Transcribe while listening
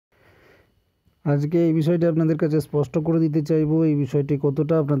আজকে এই বিষয়টি আপনাদের কাছে স্পষ্ট করে দিতে চাইবো, এই বিষয়টি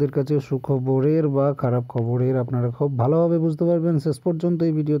কতটা আপনাদের কাছে সুখবরের বা খারাপ খবরের আপনারা খুব ভালোভাবে বুঝতে পারবেন। শেষ পর্যন্ত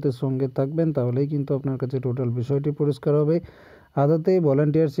এই ভিডিওতে সঙ্গে থাকবেন, তাহলেই কিন্তু আপনার কাছে টোটাল বিষয়টি পরিষ্কার হবে। আদতে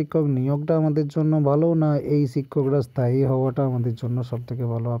ভলান্টিয়ার শিক্ষক নিয়োগটা আমাদের জন্য ভালো, না এই শিক্ষকরা স্থায়ী হওয়াটা আমাদের জন্য সবথেকে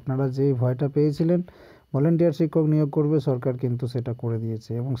ভালো? আপনারা যে ভয়টা পেয়েছিলেন ভলান্টিয়ার শিক্ষক নিয়োগ করবে সরকার, কিন্তু সেটা করে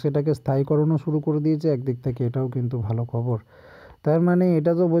দিয়েছে এবং সেটাকে স্থায়ীকরণও শুরু করে দিয়েছে। একদিক থেকে এটাও কিন্তু ভালো খবর। তার মানে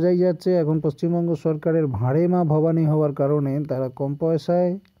এটা তো বোঝাই যাচ্ছে এখন পশ্চিমবঙ্গ সরকারের ভাঁড়ে মা ভবানী হওয়ার কারণে তারা কম পয়সায়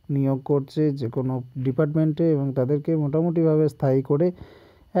নিয়োগ করছে যে কোনো ডিপার্টমেন্টে, এবং তাদেরকে মোটামুটিভাবে স্থায়ী করে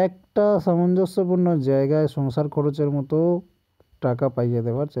একটা সামঞ্জস্যপূর্ণ জায়গায় সংসার খরচের মতো টাকা পাইয়ে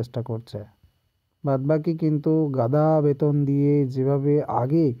দেওয়ার চেষ্টা করছে। বাদবাকি কিন্তু গাদা বেতন দিয়ে যেভাবে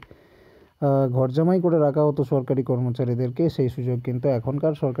আগে ঘরজামাই করে রাখা হতো সরকারি কর্মচারীদেরকে, সেই সুযোগ কিন্তু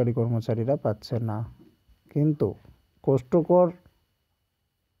এখনকার সরকারি কর্মচারীরা পাচ্ছে না। কিন্তু কষ্টকর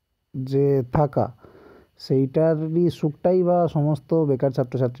যে থাকা, সেইটারই সুখটাই বা সমস্ত বেকার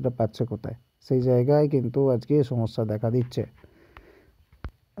ছাত্রছাত্রীরা পাচ্ছে কোথায়? সেই জায়গায় কিন্তু আজকে সমস্যা দেখা দিচ্ছে।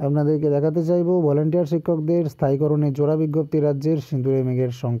 আপনাদেরকে দেখাতে চাইবো ভলান্টিয়ার শিক্ষকদের স্থায়ীকরণের জোড়া বিজ্ঞপ্তি রাজ্যের সিঁদুরে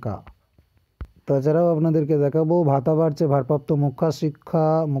মেঘের সংখ্যা। তাছাড়াও আপনাদেরকে দেখাবো ভাতা বাড়ছে ভারপ্রাপ্ত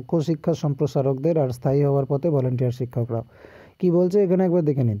মুখ্য শিক্ষা সম্প্রসারকদের, আর স্থায়ী হওয়ার পথে ভলান্টিয়ার শিক্ষকরা। কি বলছে এখানে একবার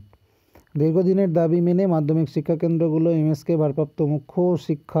দেখে নিন। দীর্ঘদিনের দাবি মেনে মাধ্যমিক শিক্ষাকেন্দ্রগুলো এমএসকে ভারপ্রাপ্ত মুখ্য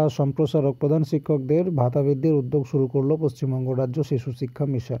শিক্ষা সম্প্রসারক প্রধান শিক্ষকদের ভাতা বৃদ্ধির উদ্যোগ শুরু করলো পশ্চিমবঙ্গ রাজ্য শিশু শিক্ষা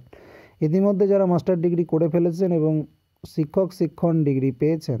মিশন। ইতিমধ্যে যারা মাস্টার ডিগ্রি করে ফেলেছেন এবং শিক্ষণ ডিগ্রি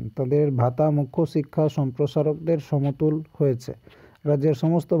পেয়েছেন তাদের ভাতা মুখ্য শিক্ষা সম্প্রসারকদের সমতুল হয়েছে। রাজ্যের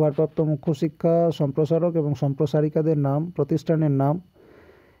সমস্ত ভারপ্রাপ্ত মুখ্য শিক্ষা সম্প্রসারক এবং সম্প্রসারিকাদের নাম, প্রতিষ্ঠানের নাম,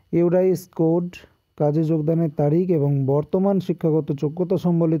 ইউরাইস কোড, কাজে যোগদানের তারিখ এবং বর্তমান শিক্ষাগত যোগ্যতা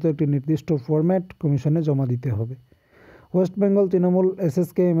সম্বলিত একটি নির্দিষ্ট ফরম্যাট কমিশনে জমা দিতে হবে। West Bengal Trinamool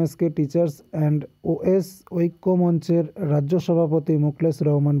SSK MSK teachers and OS ঐক্য মঞ্চের রাজ্য সভাপতি মুখলেস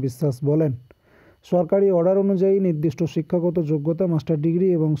রহমান বিশ্বাস বলেন, সরকারি অর্ডার অনুযায়ী নির্দিষ্ট শিক্ষাগত যোগ্যতা মাস্টার ডিগ্রি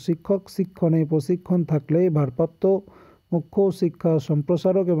এবং শিক্ষণে প্রশিক্ষণ থাকলে ভারপ্রাপ্ত মুখ্য শিক্ষা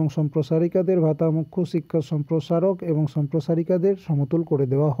সম্প্রসারক এবং সম্প্রসারিকাদের ভাতা মুখ্য শিক্ষা সম্প্রসারক এবং সম্প্রসারিকাদের সমতুল করে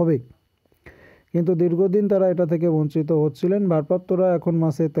দেওয়া হবে। কিন্তু দীর্ঘদিন তারা এটা থেকে বঞ্চিত হচ্ছিলেন। ভারপ্রাপ্তরা এখন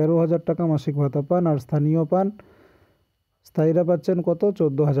মাসে 13,000 টাকা মাসিক ভাতা পান, আর স্থায়ীরা পাচ্ছেন কত?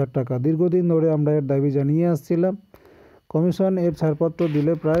 14,000 টাকা। দীর্ঘদিন ধরে আমরা এর দাবি জানিয়ে আসছিলাম। কমিশন এর ছাড়পত্র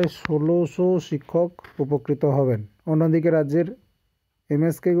দিলে প্রায় 1,600 শিক্ষক উপকৃত হবেন। অন্যদিকে রাজ্যের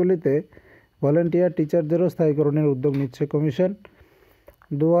এমএসকেগুলিতে ভলান্টিয়ার টিচারদেরও স্থায়ীকরণের উদ্যোগ নিচ্ছে কমিশন।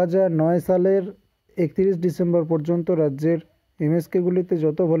 2009 সালের 31 ডিসেম্বর পর্যন্ত রাজ্যের এমএসকেগুলিতে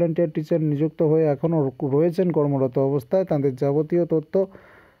যত ভলান্টিয়ার টিচার নিযুক্ত হয়ে এখনও রয়েছেন কর্মরত অবস্থায়, তাদের যাবতীয় তথ্য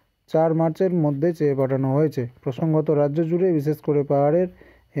 4 মার্চের মধ্যে চেয়ে পাঠানো হয়েছে। প্রসঙ্গত, রাজ্য জুড়ে বিশেষ করে পাহাড়ের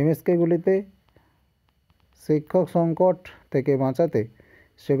এমএসকেগুলিতে শিক্ষক সংকট থেকে বাঁচাতে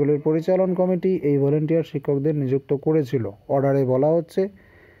সেগুলির পরিচালন কমিটি এই ভলান্টিয়ার শিক্ষকদের নিযুক্ত করেছিল। অর্ডারে বলা হচ্ছে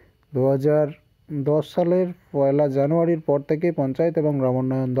 2010 সালের 1 জানুয়ারির পর থেকে পঞ্চায়েত এবং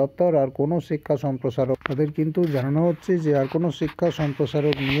গ্রামোন্নয়ন দপ্তর আর কোনো শিক্ষা সম্প্রসারক, তাদের কিন্তু জানানো হচ্ছে যে আর কোনো শিক্ষা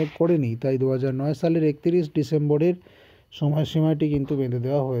সম্প্রসারক নিয়োগ করেনি। তাই 2009 সালের 31 ডিসেম্বরের সময়সীমাটি কিন্তু বেঁধে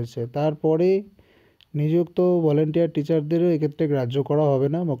দেওয়া হয়েছে। তারপরে নিযুক্ত ভলান্টিয়ার টিচারদেরও এক্ষেত্রে গ্রাহ্য করা হবে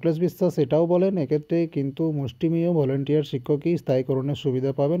না। মুখলেস বিশ্বাস এটাও বলেন, এক্ষেত্রে কিন্তু মুষ্টিমেয় ভলান্টিয়ার শিক্ষকই স্থায়ীকরণের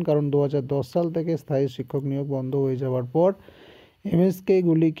সুবিধা পাবেন, কারণ 2010 সাল থেকে স্থায়ী শিক্ষক নিয়োগ বন্ধ হয়ে যাওয়ার পর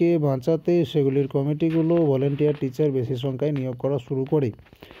এমএসকেগুলিকে বাঁচাতে সেগুলির কমিটিগুলো ভলান্টিয়ার টিচার বেশি সংখ্যায় নিয়োগ করা শুরু করে।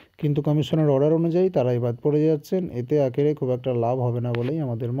 কিন্তু কমিশনের অর্ডার অনুযায়ী তারাই বাদ পড়ে যাচ্ছেন। এতে আখেরে খুব একটা লাভ হবে না বলেই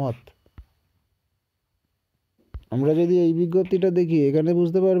আমাদের মত। আমরা যদি এই বিজ্ঞপ্তিটা দেখি, এখানে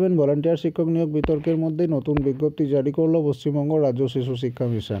বুঝতে পারবেন ভলান্টিয়ার শিক্ষক নিয়োগ বিতর্কের মধ্যে নতুন বিজ্ঞপ্তি জারি করল পশ্চিমবঙ্গ রাজ্য শিশু শিক্ষা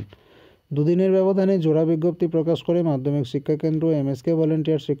মিশন। দুদিনের ব্যবধানে জোড়া বিজ্ঞপ্তি প্রকাশ করে মাধ্যমিক শিক্ষাকেন্দ্র এমএসকে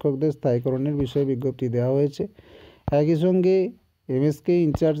ভলান্টিয়ার শিক্ষকদের স্থায়ীকরণের বিষয়ে বিজ্ঞপ্তি দেওয়া হয়েছে। একই সঙ্গে এমএসকে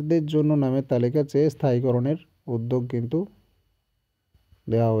ইনচার্জদের জন্য নামের তালিকা চেয়ে স্থায়ীকরণের উদ্যোগ কিন্তু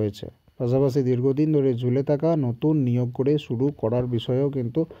দেওয়া হয়েছে। পাশাপাশি দীর্ঘদিন ধরে ঝুলে থাকা নতুন নিয়োগ করে শুরু করার বিষয়েও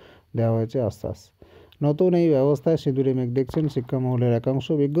কিন্তু দেওয়া হয়েছে আশ্বাস। নতুন এই ব্যবস্থায় সিঁদুরে মেঘ দেখছেন শিক্ষামহলের একাংশ।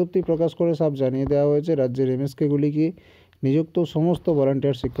 বিজ্ঞপ্তি প্রকাশ করে সাফ জানিয়ে দেওয়া হয়েছে রাজ্যের এমএসকেগুলিকে নিযুক্ত সমস্ত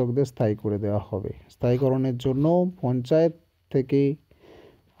ভলান্টিয়ার শিক্ষকদের স্থায়ী করে দেওয়া হবে। স্থায়ীকরণের জন্য পঞ্চায়েত থেকে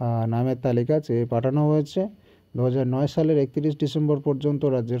নামের তালিকা চেয়ে পাঠানো হয়েছে। 2009 সালের 31 ডিসেম্বর পর্যন্ত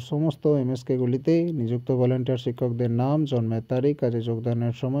রাজ্যের সমস্ত এমএসকেগুলিতে নিযুক্ত ভলান্টিয়ার শিক্ষকদের নাম, জন্মের তারিখ, কাজে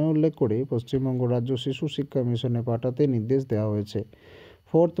যোগদানের সময় উল্লেখ করে পশ্চিমবঙ্গ রাজ্য শিশু শিক্ষা মিশনে পাঠাতে নির্দেশ দেওয়া হয়েছে।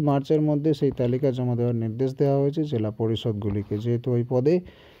 4 মার্চের মধ্যে সেই তালিকা জমা দেওয়ার নির্দেশ দেওয়া হয়েছে জেলা পরিষদগুলিকে। যেহেতু ওই পদে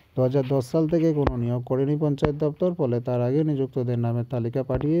 2010 সাল থেকে কোনো নিয়োগ করেনি পঞ্চায়েত দপ্তর, ফলে তার আগে নিযুক্তদের নামের তালিকা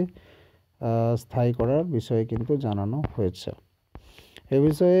পাঠিয়ে স্থায়ী করার বিষয়ে কিন্তু জানানো হয়েছে। এ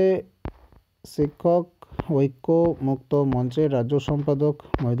বিষয়ে শিক্ষক ঐক্য মুক্ত মঞ্চের রাজ্য সম্পাদক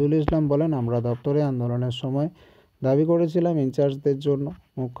মহিদুল ইসলাম বলেন, আমরা দপ্তরে আন্দোলনের সময় দাবি করেছিলাম ইনচার্জদের জন্য,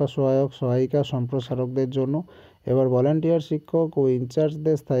 মুখ্য সহায়ক সহায়িকা সম্প্রসারকদের জন্য। এবার ভলান্টিয়ার শিক্ষক ও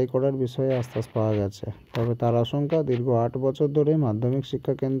ইনচার্জদের স্থায়ী করার বিষয়ে আশ্বাস পাওয়া গেছে। তবে তার আশঙ্কা, দীর্ঘ 8 বছর ধরে মাধ্যমিক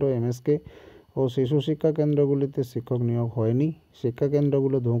শিক্ষা কেন্দ্র, এমএসকে ও শিশু শিক্ষা কেন্দ্রগুলিতে শিক্ষক নিয়োগ হয়নি। শিক্ষা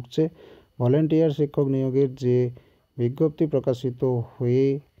কেন্দ্রগুলো ধুঁকছে। ভলান্টিয়ার শিক্ষক নিয়োগের যে বিজ্ঞপ্তি প্রকাশিত হয়ে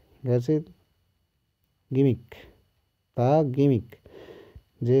গেছে গিমিক।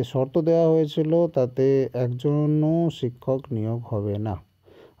 যে শর্ত দেওয়া হয়েছিল তাতে একজনও শিক্ষক নিয়োগ হবে না।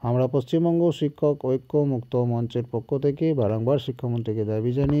 আমরা পশ্চিমবঙ্গ শিক্ষক ঐক্য মুক্ত মঞ্চের পক্ষ থেকে বারংবার শিক্ষামন্ত্রীকে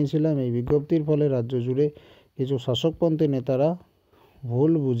দাবি জানিয়েছিলাম, এই বিজ্ঞপ্তির ফলে রাজ্য জুড়ে কিছু শাসকপন্থী নেতারা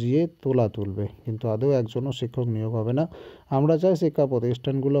ভুল বুঝিয়ে তোলা তুলবে, কিন্তু আদৌ একজনও শিক্ষক নিয়োগ হবে না। আমরা চাই শিক্ষা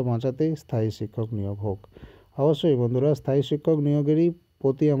প্রতিষ্ঠানগুলো বাঁচাতে স্থায়ী শিক্ষক নিয়োগ হোক। অবশ্যই বন্ধুরা, স্থায়ী শিক্ষক নিয়োগেরই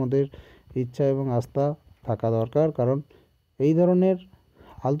প্রতি আমাদের ইচ্ছা এবং আস্থা থাকা দরকার, কারণ এই ধরনের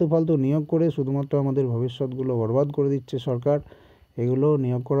আলতু ফালতু নিয়োগ করে শুধুমাত্র আমাদের ভবিষ্যৎগুলো বরবাদ করে দিচ্ছে সরকার। এগুলো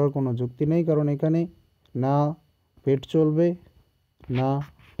নিয়োগ করার কোনো যুক্তি নেই, কারণ এখানে না পেট চলবে না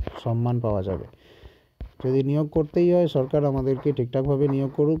সম্মান পাওয়া যাবে। যদি নিয়োগ করতেই হয়, সরকার আমাদেরকে ঠিকঠাকভাবে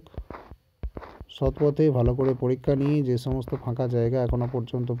নিয়োগ করুক, সৎ পথে ভালো করে পরীক্ষা নিয়ে যে সমস্ত ফাঁকা জায়গা এখনও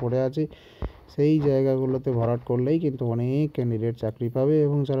পর্যন্ত পড়ে আছে সেই জায়গাগুলোতে ভরাট করলেই কিন্তু অনেক ক্যান্ডিডেট চাকরি পাবে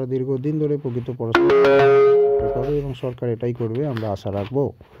এবং যারা দীর্ঘদিন ধরে প্রকৃত পড়াশোনা পাবে, এবং সরকার এটাই করবে আমরা আশা রাখবো।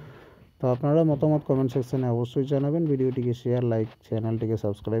 তো আপনারা মতামত কমেন্ট সেকশনে অবশ্যই জানাবেন। ভিডিওটিকে শেয়ার, লাইক, চ্যানেলটিকে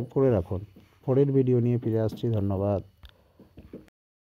সাবস্ক্রাইব করে রাখুন। পরের ভিডিও নিয়ে ফিরে আসছি। ধন্যবাদ।